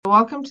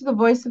welcome to the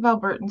Voice of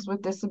Albertans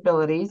with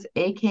Disabilities,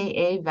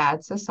 aka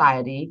VAD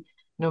Society,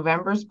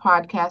 November's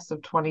podcast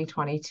of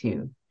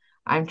 2022.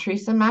 I'm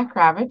Teresa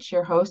Makravich,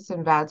 your host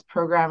and VAD's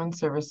Program and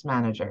Service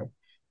Manager.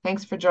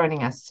 Thanks for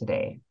joining us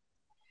today.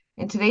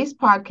 In today's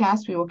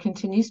podcast, we will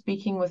continue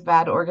speaking with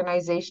VAD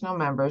organizational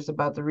members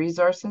about the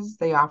resources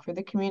they offer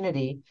the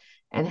community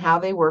and how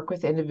they work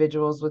with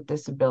individuals with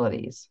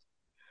disabilities.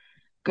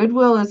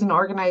 Goodwill is an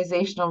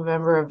organizational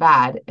member of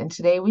VAD, and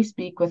today we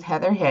speak with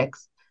Heather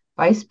Hicks,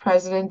 Vice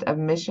President of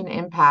Mission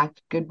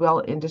Impact,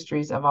 Goodwill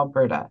Industries of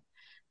Alberta.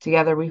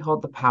 Together we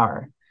hold the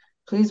power.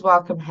 Please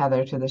welcome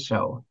Heather to the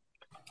show.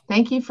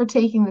 Thank you for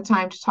taking the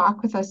time to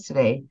talk with us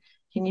today.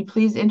 Can you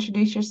please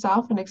introduce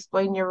yourself and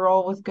explain your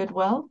role with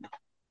Goodwill?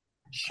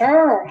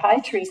 Sure. Hi,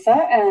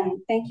 Teresa,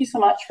 and thank you so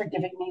much for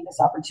giving me this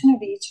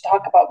opportunity to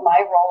talk about my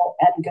role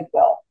at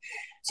Goodwill.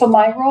 So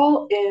my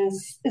role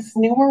is this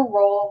newer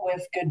role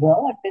with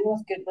Goodwill. I've been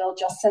with Goodwill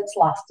just since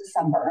last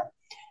December.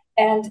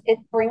 And it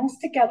brings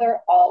together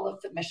all of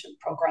the mission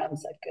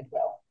programs at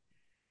Goodwill.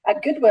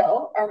 At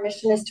Goodwill, our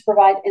mission is to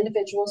provide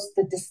individuals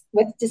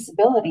with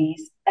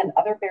disabilities and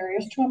other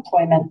barriers to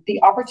employment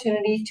the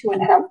opportunity to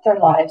enhance their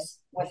lives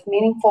with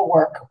meaningful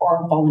work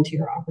or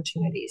volunteer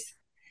opportunities.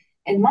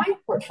 In my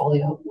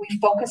portfolio, we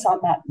focus on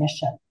that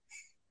mission.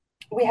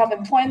 We have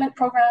employment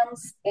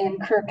programs in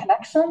Career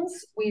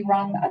Connections. We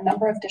run a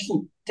number of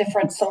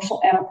different social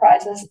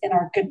enterprises in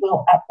our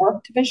Goodwill at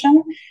Work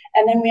division.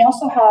 And then we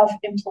also have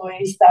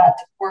employees that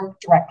work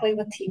directly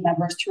with team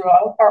members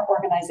throughout our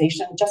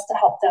organization just to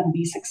help them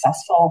be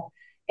successful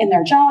in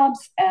their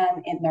jobs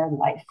and in their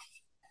life.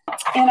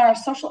 In our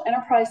social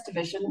enterprise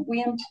division,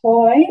 we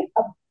employ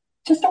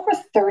just over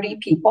 30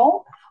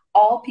 people,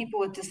 all people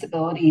with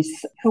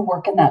disabilities who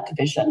work in that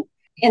division.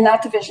 In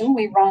that division,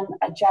 we run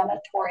a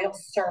janitorial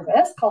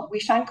service called We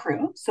Shine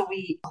Crew. So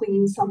we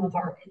clean some of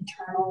our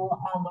internal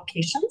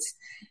locations.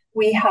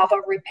 We have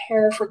a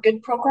Repair for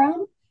Good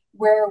program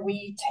where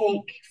we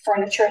take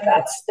furniture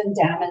that's been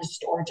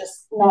damaged or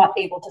just not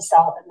able to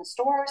sell in the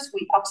stores.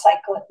 We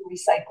upcycle it,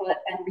 recycle it,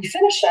 and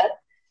refinish it,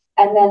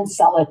 and then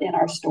sell it in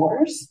our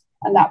stores.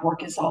 And that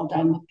work is all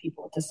done with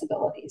people with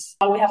disabilities.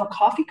 We have a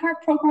coffee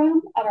cart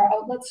program at our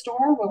outlet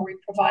store where we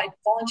provide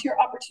volunteer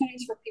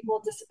opportunities for people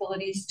with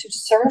disabilities to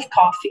serve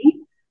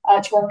coffee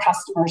to our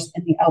customers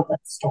in the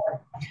outlet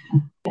store.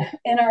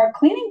 In our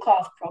cleaning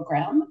cloth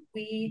program,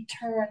 we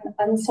turn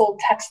unsold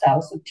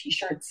textiles, so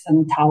t-shirts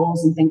and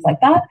towels and things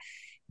like that,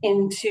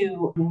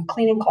 into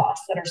cleaning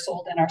cloths that are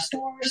sold in our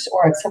stores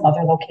or at some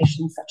other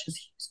locations such as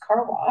Hughes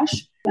Car Wash.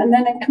 And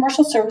then in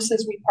commercial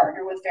services, we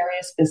partner with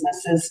various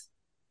businesses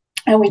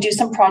and we do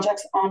some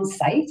projects on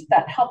site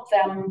that help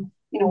them,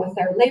 with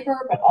their labor,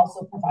 but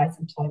also provides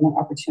employment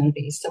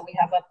opportunities. So we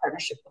have a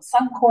partnership with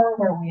Suncor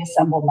where we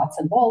assemble nuts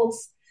and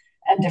bolts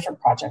and different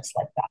projects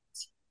like that.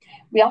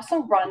 We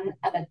also run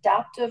an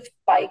adaptive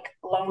bike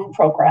loan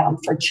program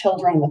for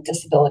children with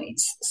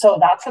disabilities. So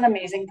that's an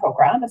amazing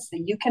program. It's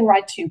the You Can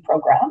Ride Too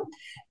program.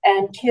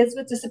 And kids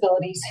with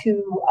disabilities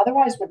who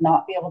otherwise would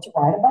not be able to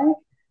ride a bike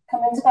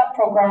come into that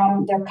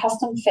program. They're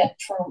custom fit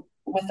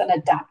with an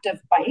adaptive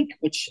bike,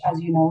 which,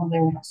 as you know,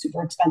 they're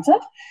super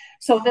expensive.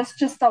 So this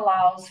just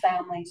allows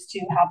families to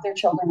have their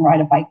children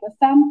ride a bike with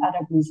them at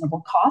a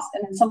reasonable cost,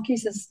 and in some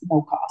cases,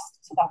 no cost.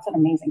 So that's an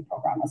amazing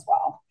program as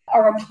well.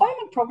 Our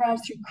employment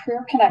programs through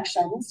Career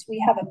Connections, we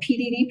have a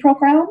PDD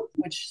program,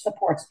 which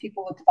supports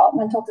people with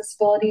developmental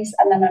disabilities,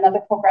 and then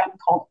another program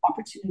called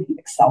Opportunity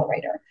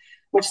Accelerator,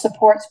 which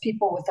supports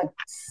people with a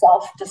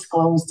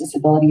self-disclosed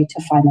disability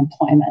to find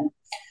employment.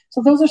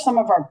 So those are some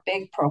of our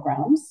big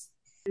programs.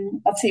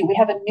 Let's see, we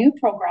have a new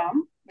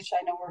program, which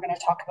I know we're going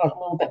to talk about a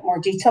little bit more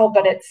detail,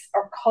 but it's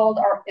called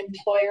our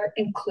Employer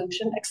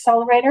Inclusion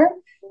Accelerator.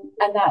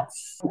 And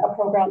that's a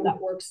program that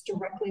works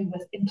directly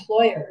with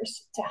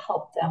employers to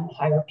help them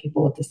hire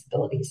people with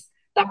disabilities.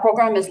 That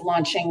program is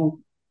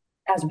launching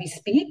as we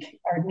speak.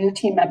 Our new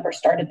team member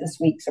started this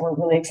week, so we're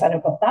really excited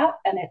about that.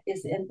 And it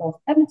is in both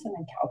Edmonton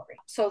and Calgary.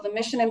 So the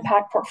Mission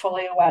Impact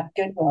portfolio at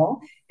Goodwill,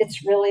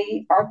 it's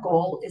really, our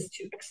goal is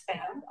to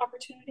expand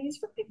opportunities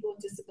for people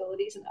with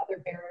disabilities and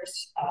other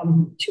barriers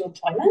to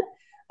employment,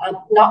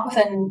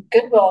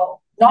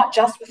 not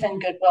just within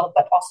Goodwill,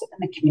 but also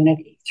in the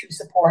community through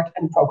support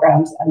and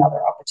programs and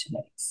other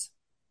opportunities.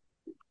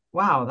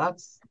 Wow,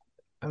 that's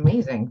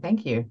amazing.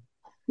 Thank you.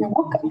 You're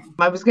welcome.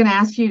 I was going to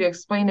ask you to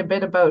explain a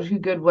bit about who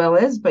Goodwill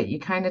is, but you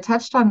kind of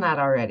touched on that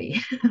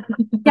already.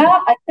 Yeah,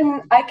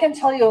 I can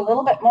tell you a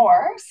little bit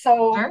more.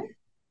 So Sure.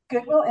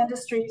 Goodwill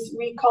Industries,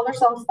 we call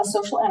ourselves a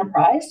social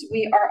enterprise.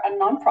 We are a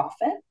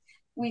nonprofit.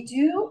 We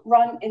do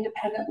run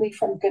independently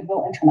from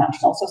Goodwill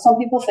International. So some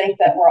people think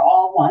that we're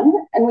all one,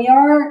 and we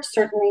are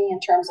certainly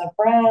in terms of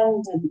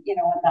brand and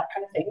that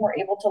kind of thing. We're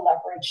able to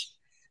leverage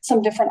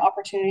some different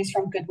opportunities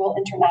from Goodwill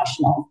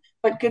International,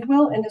 but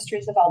Goodwill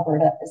Industries of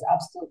Alberta is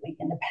absolutely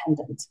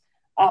independent.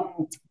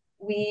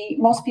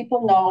 Most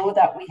people know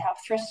that we have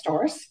thrift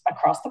stores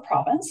across the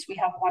province. We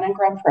have one in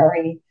Grand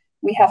Prairie,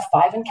 we have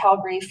 5 in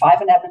Calgary,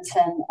 5 in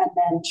Edmonton, and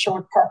then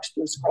Sherwood Park,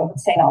 Spruce Grove, and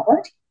St.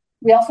 Albert.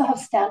 We also have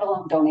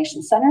standalone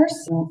donation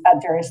centers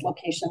at various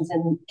locations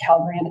in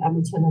Calgary and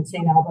Edmonton and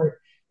St. Albert,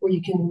 where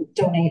you can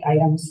donate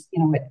items,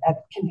 at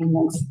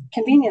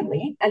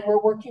conveniently. And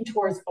we're working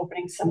towards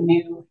opening some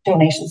new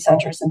donation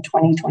centers in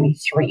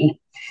 2023.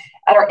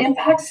 At our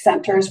impact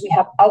centers, we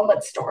have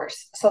outlet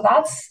stores. So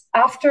that's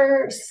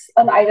after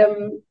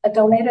a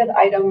donated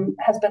item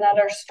has been at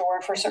our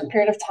store for a certain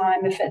period of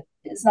time. If it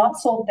is not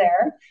sold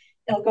there,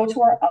 it'll go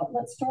to our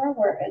outlet store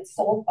where it's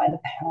sold by the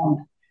pound.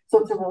 So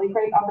it's a really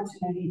great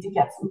opportunity to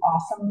get some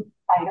awesome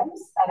items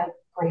at a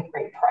great,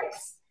 great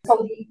price.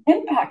 So the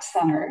impact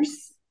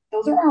centers,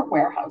 those are our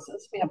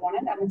warehouses. We have one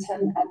in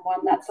Edmonton and one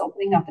that's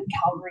opening up in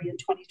Calgary in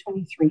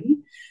 2023.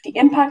 The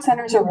impact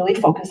centers are really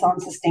focused on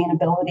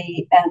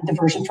sustainability and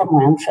diversion from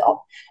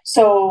landfill.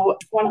 So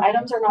when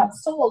items are not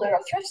sold at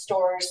our thrift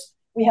stores,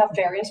 we have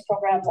various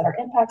programs at our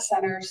impact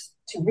centers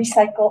to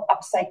recycle,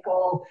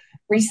 upcycle,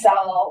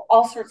 resell,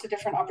 all sorts of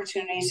different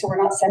opportunities. So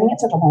we're not sending it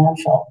to the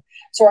landfill.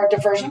 So our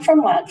diversion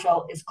from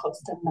landfill is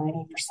close to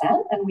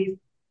 90%, and we've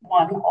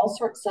won all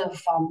sorts of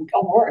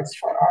awards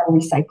for our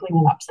recycling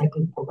and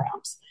upcycling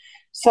programs.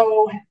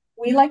 So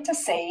we like to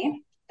say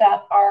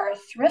that our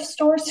thrift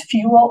stores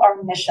fuel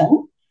our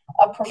mission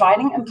of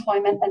providing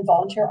employment and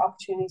volunteer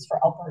opportunities for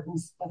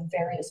Albertans with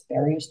various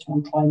barriers to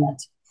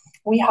employment.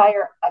 We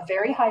hire a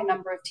very high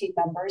number of team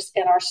members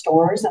in our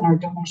stores and our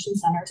donation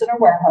centers and our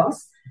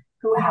warehouse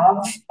who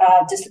have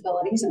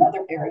disabilities and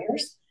other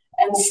barriers.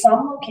 And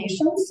some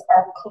locations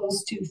are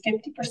close to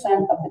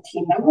 50% of the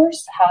team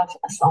members have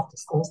a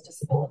self-disclosed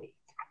disability.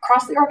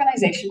 Across the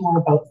organization, we're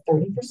about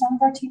 30%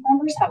 of our team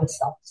members have a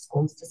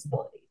self-disclosed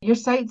disability. Your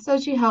site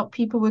says you help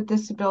people with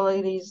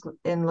disabilities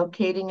in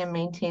locating and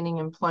maintaining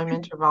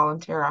employment or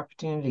volunteer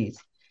opportunities.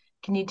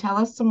 Can you tell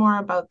us some more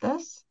about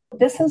this?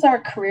 This is our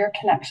Career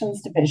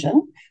Connections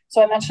division.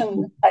 So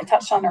I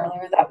touched on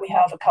earlier that we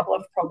have a couple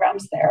of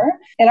programs there.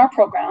 In our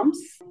programs,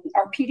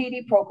 our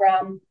PDD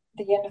program,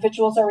 the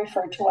individuals are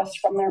referred to us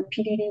from their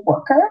PDD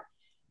worker.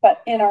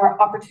 But in our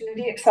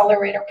Opportunity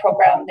Accelerator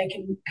program, they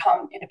can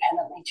come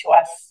independently to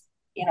us,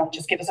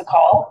 just give us a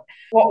call.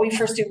 What we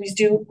first do is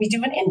we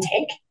do an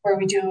intake where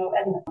we do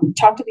and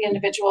talk to the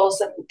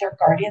individuals and their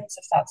guardians,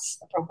 if that's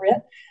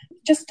appropriate,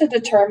 just to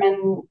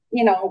determine,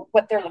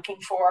 what they're looking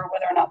for,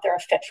 whether or not they're a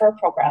fit for our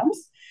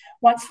programs.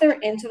 Once they're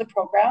into the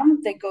program,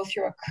 they go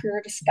through a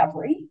career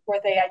discovery where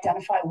they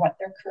identify what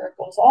their career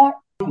goals are.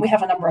 We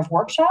have a number of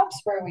workshops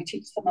where we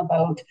teach them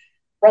about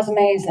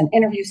resumes and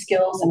interview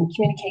skills and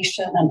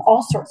communication and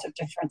all sorts of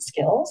different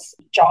skills,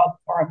 job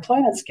or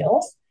employment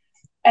skills.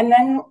 And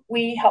then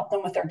we help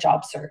them with their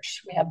job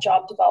search. We have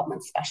job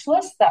development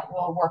specialists that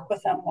will work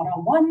with them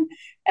one-on-one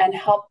and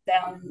help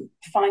them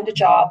find a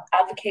job,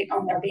 advocate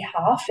on their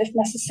behalf if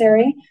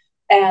necessary,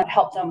 and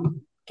help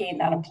them gain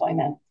that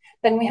employment.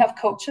 Then we have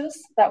coaches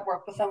that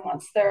work with them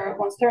once they're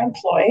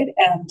employed,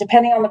 and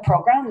depending on the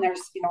program, there's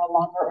a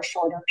longer or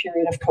shorter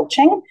period of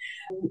coaching,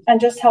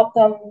 and just help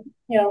them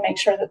make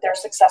sure that they're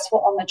successful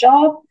on the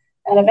job.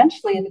 And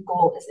eventually, the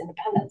goal is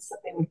independence, that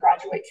they would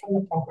graduate from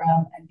the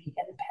program and be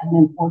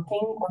independent, working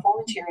or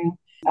volunteering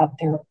at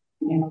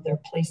their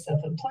place of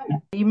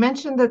employment. You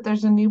mentioned that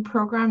there's a new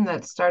program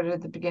that started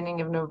at the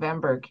beginning of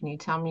November. Can you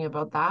tell me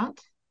about that?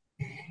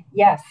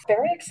 Yes,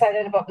 very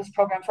excited about this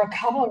program for a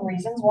couple of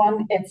reasons.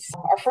 One, it's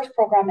our first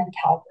program in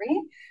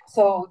Calgary.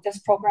 So this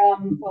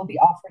program will be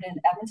offered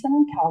in Edmonton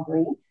and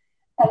Calgary.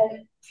 And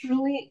it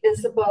truly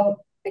is about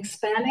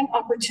expanding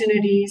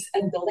opportunities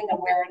and building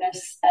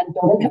awareness and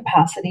building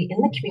capacity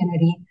in the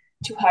community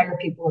to hire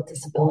people with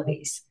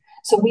disabilities.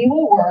 So we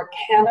will work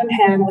hand in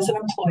hand with an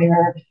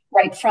employer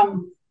right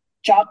from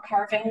job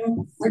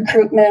carving,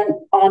 recruitment,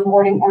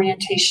 onboarding,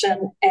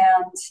 orientation,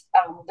 and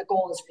the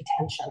goal is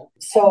retention.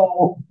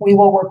 So we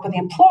will work with the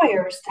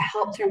employers to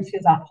help them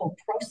through that whole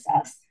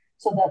process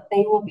so that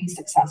they will be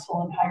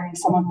successful in hiring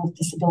someone with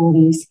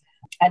disabilities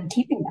and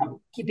keeping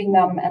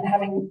them and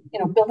having,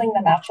 building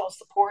the natural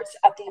supports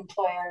at the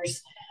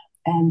employers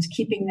and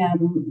keeping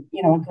them,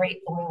 a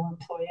great loyal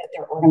employee at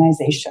their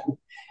organization.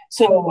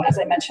 So as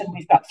I mentioned,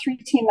 we've got 3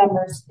 team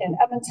members in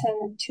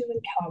Edmonton, 2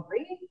 in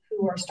Calgary,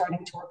 who are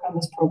starting to work on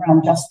this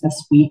program just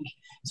this week.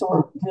 So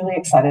we're really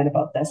excited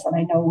about this. And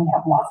I know we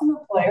have lots of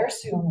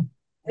employers who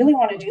really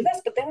want to do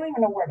this, but they don't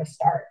even know where to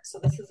start. So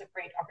this is a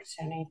great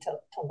opportunity to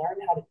learn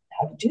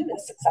how to do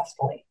this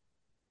successfully.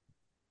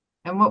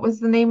 And what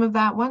was the name of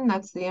that one?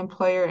 That's the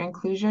Employer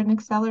Inclusion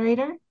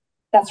Accelerator?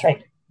 That's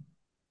right.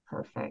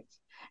 Perfect.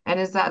 And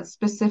is that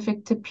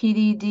specific to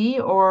PDD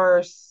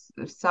or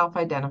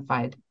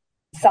self-identified?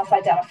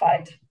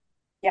 Self-identified.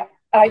 Yeah.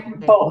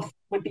 Both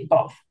would be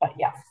both, but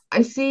yes.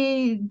 I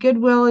see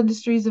Goodwill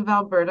Industries of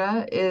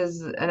Alberta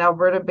is an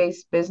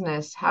Alberta-based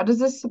business. How does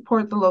this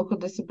support the local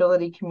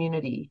disability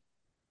community?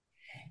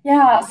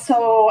 Yeah,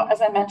 so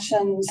as I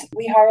mentioned,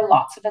 we hire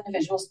lots of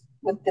individuals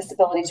with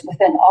disabilities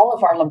within all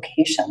of our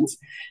locations.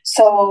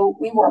 So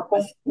we work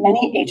with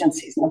many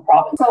agencies in the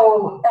province.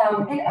 So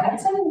in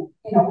Edmonton,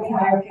 we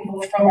hire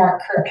people from our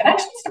Career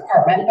Connections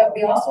department, but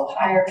we also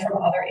hire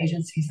from other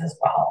agencies as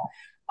well.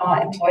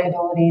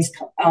 employabilities,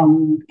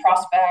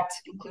 prospect,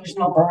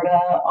 inclusion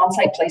Alberta,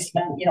 on-site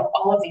placement,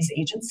 all of these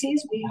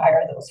agencies, we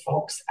hire those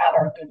folks at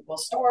our Goodwill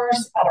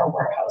stores, at our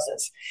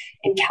warehouses.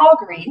 In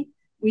Calgary,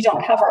 we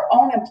don't have our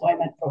own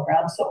employment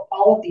program, so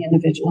all of the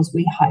individuals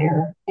we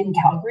hire in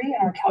Calgary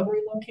and our Calgary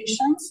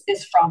locations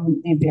is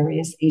from the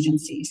various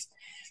agencies.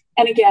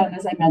 And again,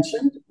 as I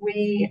mentioned,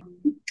 we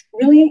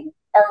really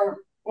are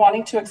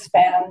wanting to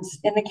expand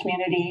in the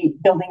community,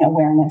 building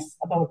awareness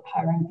about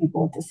hiring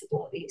people with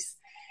disabilities.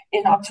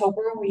 In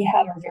October, we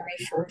had our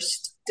very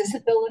first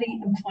Disability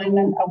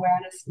Employment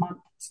Awareness Month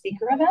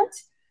speaker event,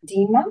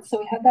 Dean Month. So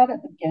we had that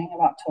at the beginning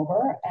of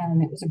October,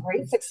 and it was a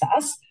great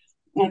success.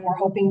 And we're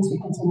hoping to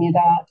continue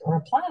that, or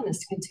our plan is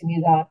to continue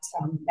that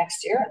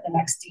next year at the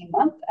next Dean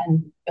Month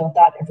and build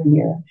that every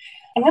year.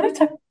 I'm going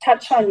to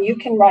touch on You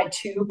Can Ride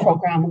Too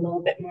program a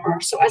little bit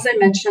more. So as I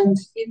mentioned,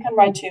 You Can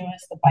Ride Too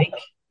is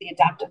the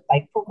adaptive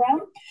bike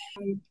program.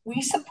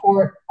 We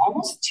support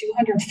almost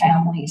 200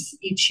 families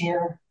each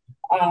year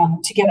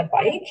to get a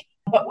bike.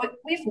 But what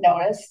we've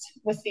noticed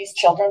with these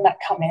children that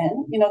come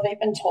in, they've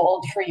been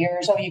told for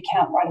years, oh, you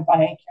can't ride a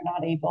bike, you're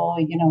not able,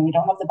 you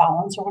don't have the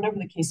balance or whatever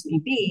the case may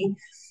be.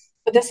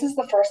 But this is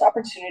the first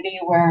opportunity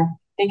where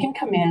they can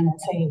come in and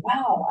say,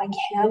 wow, I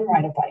can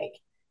ride a bike.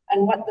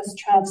 And what this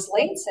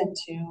translates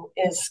into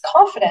is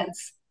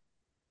confidence.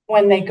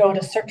 When they go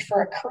to search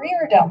for a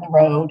career down the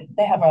road,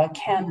 they have a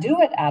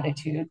can-do-it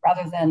attitude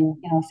rather than,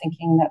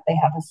 thinking that they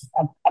have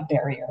a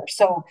barrier.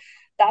 So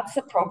that's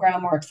the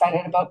program we're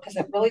excited about because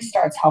it really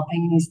starts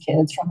helping these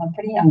kids from a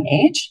pretty young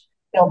age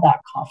build that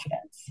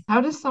confidence.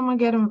 How does someone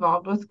get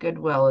involved with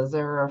Goodwill? Is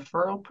there a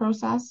referral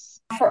process?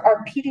 For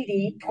our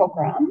PDD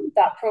program,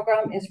 that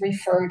program is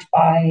referred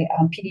by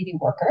PDD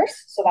workers.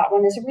 So that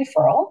one is a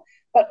referral.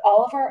 But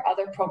all of our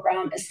other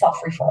program is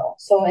self-referral.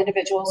 So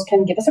individuals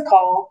can give us a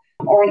call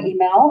or an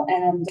email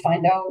and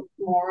find out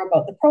more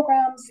about the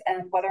programs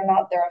and whether or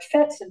not they're a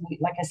fit. And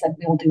like I said,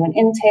 we'll do an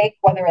intake,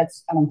 whether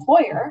it's an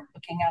employer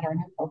looking at our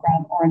new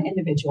program or an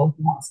individual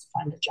who wants to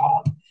find a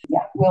job.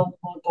 Yeah, we'll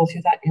go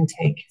through that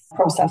intake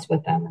process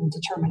with them and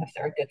determine if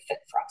they're a good fit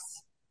for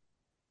us.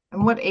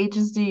 And what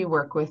ages do you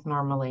work with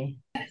normally?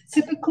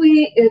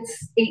 Typically,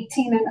 it's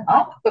 18 and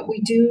up, but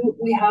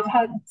we have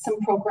had some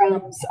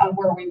programs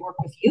where we work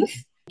with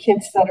youth,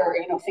 kids that are,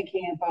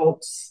 thinking about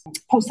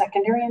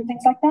post-secondary and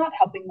things like that,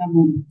 helping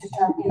them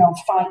determine,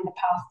 find the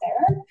path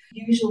there.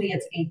 Usually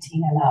it's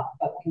 18 and up,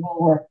 but we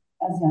will work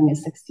as young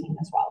as 16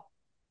 as well.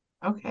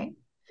 Okay.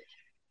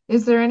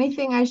 Is there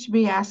anything I should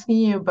be asking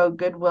you about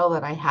Goodwill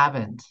that I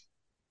haven't?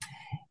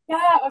 Yeah,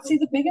 I would say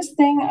the biggest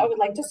thing I would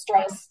like to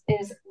stress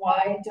is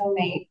why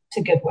donate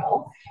to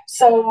Goodwill.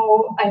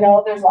 So I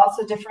know there's lots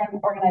of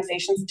different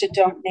organizations to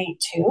donate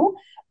to,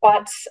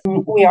 but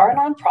we are a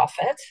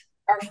nonprofit.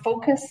 Our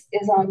focus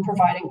is on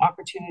providing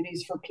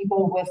opportunities for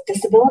people with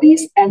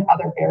disabilities and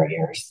other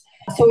barriers.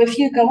 So if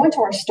you go into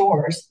our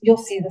stores, you'll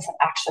see this in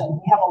action.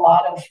 We have a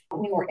lot of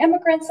newer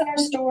immigrants in our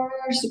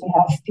stores. We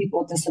have people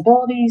with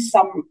disabilities.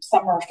 Some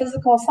are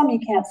physical, some you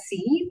can't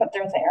see, but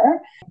they're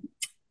there.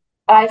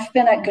 I've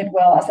been at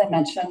Goodwill, as I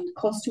mentioned,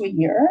 close to a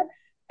year,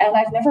 and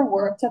I've never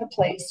worked at a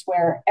place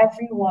where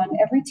every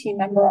team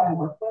member I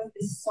work with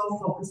is so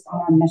focused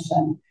on our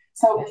mission.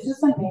 So it's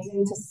just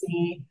amazing to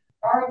see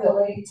our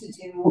ability to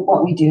do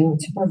what we do,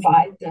 to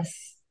provide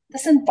this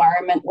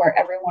environment where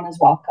everyone is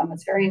welcome.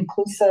 It's very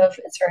inclusive.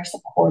 It's very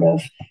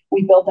supportive.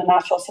 We build the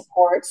natural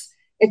supports.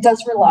 It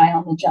does rely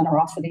on the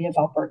generosity of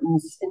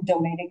Albertans in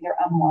donating their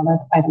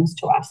unwanted items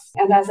to us.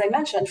 And as I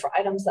mentioned, for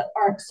items that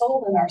aren't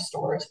sold in our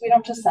stores, we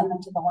don't just send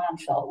them to the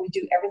landfill. We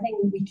do everything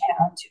we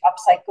can to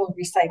upcycle,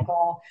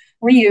 recycle,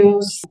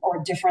 reuse,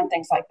 or different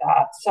things like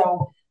that.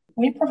 So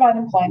we provide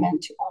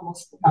employment to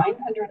almost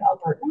 900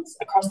 Albertans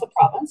across the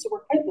province, so we're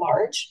quite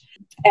large,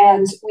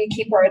 and we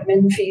keep our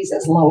admin fees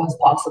as low as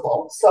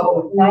possible.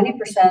 So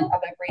 90%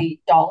 of every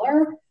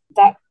dollar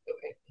that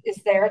is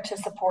there to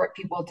support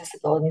people with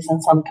disabilities in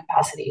some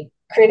capacity,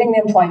 creating the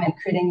employment,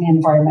 creating the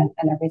environment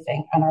and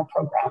everything on our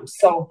programs.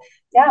 So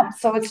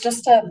so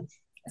it's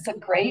a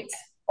great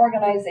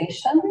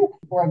organization.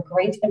 We're a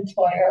great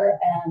employer,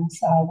 and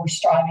we're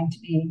striving to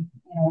be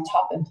a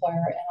top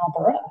employer in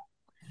Alberta.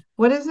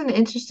 What is an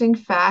interesting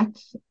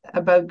fact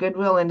about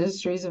Goodwill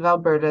Industries of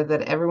Alberta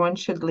that everyone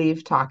should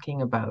leave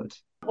talking about?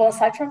 Well,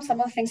 aside from some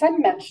of the things I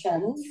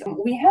mentioned,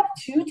 we have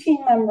 2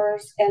 team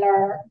members in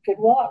our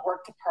Goodwill at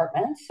Work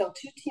department. So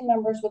 2 team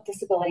members with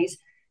disabilities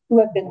who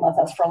have been with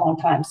us for a long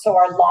time. So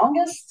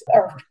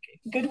our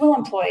Goodwill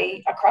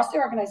employee across the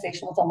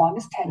organization with the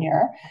longest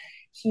tenure,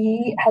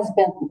 he has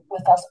been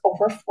with us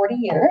over 40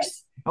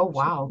 years. Oh,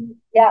 wow.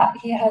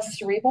 He has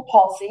cerebral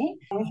palsy.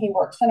 He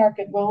works in our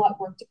Goodwill at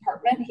Work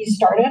department. He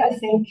started, I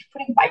think,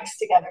 putting bikes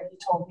together, he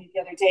told me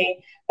the other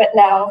day, but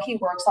now he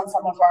works on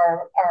some of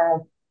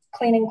our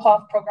cleaning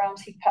cloth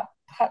programs. He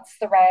cuts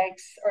the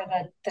rags or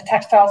the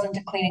textiles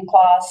into cleaning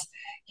cloths.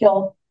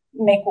 He'll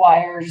make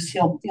wires.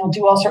 He'll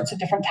do all sorts of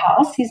different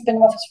tasks. He's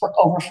been with us for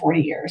over 40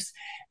 years.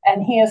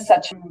 And he is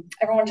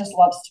everyone just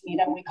loves to meet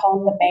him. We call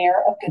him the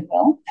mayor of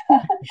Goodwill.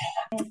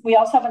 We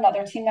also have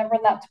another team member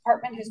in that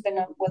department who's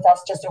been with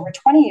us just over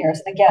 20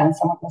 years. And again,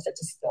 someone with a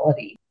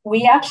disability.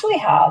 We actually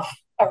have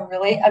a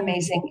really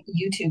amazing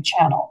YouTube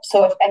channel.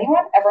 So if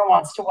anyone ever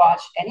wants to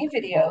watch any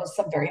videos,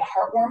 some very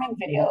heartwarming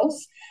videos,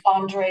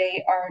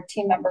 Andre, our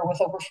team member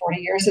with over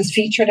 40 years, is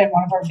featured in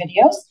one of our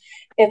videos.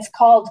 It's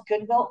called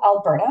Goodwill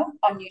Alberta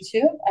on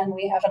YouTube. And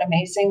we have an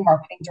amazing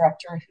marketing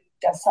director who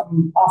does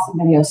some awesome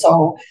videos.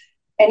 So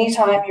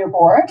anytime you're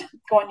bored,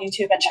 go on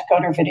YouTube and check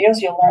out our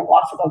videos. You'll learn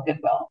lots about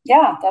Goodwill.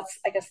 Yeah,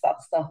 I guess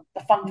that's the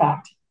fun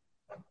fact.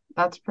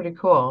 That's pretty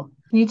cool.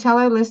 Can you tell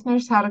our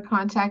listeners how to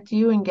contact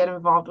you and get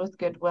involved with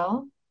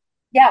Goodwill?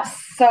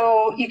 Yes,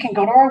 so you can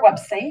go to our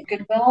website,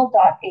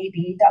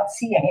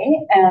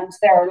 goodwill.ab.ca, and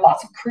there are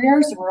lots of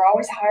careers. We're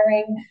always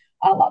hiring,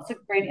 lots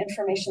of great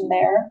information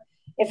there.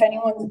 If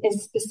anyone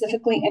is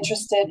specifically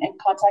interested in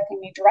contacting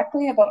me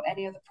directly about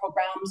any of the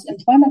programs,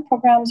 employment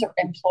programs or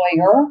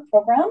employer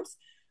programs,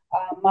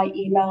 my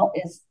email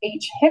is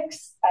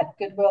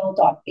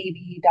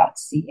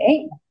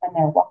hhicks@goodwill.ab.ca, and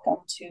they're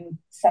welcome to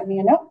send me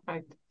a note.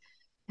 Right.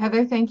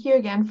 Heather, thank you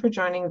again for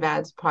joining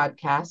VAD's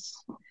podcast.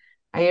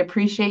 I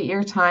appreciate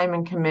your time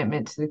and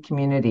commitment to the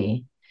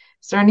community.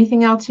 Is there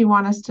anything else you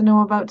want us to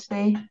know about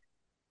today?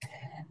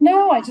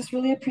 No, I just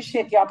really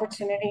appreciate the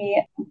opportunity.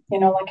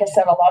 Like I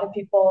said, a lot of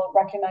people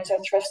recognize our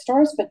thrift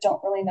stores, but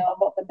don't really know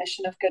about the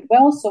mission of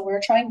Goodwill. So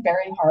we're trying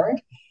very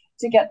hard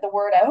to get the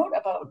word out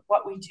about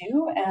what we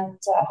do and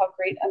how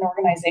great an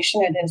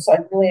organization it is. So I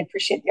really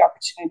appreciate the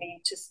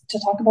opportunity to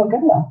talk about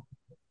Goodwill.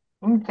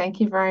 Thank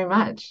you very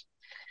much.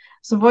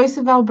 So Voice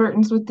of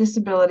Albertans with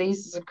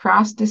Disabilities is a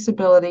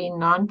cross-disability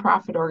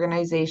nonprofit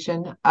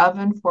organization of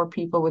and for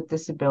people with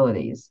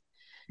disabilities.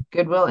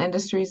 Goodwill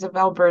Industries of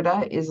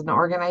Alberta is an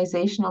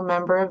organizational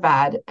member of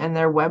VAD, and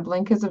their web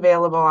link is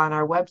available on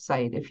our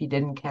website if you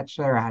didn't catch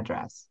their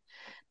address.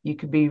 You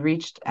could be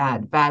reached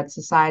at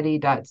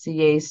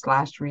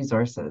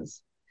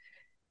vadsociety.ca/resources.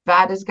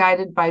 VAD is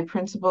guided by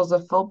principles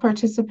of full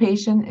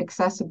participation,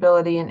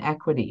 accessibility, and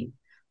equity.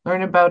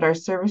 Learn about our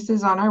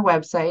services on our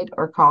website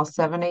or call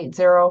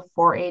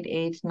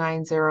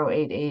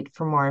 780-488-9088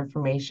 for more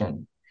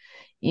information.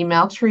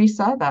 Email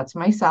Teresa, that's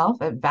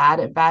myself, at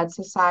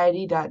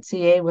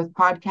vad@vadsociety.ca with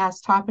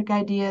podcast topic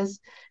ideas,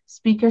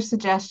 speaker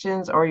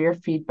suggestions, or your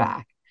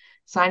feedback.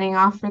 Signing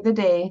off for the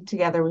day,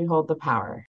 together we hold the power.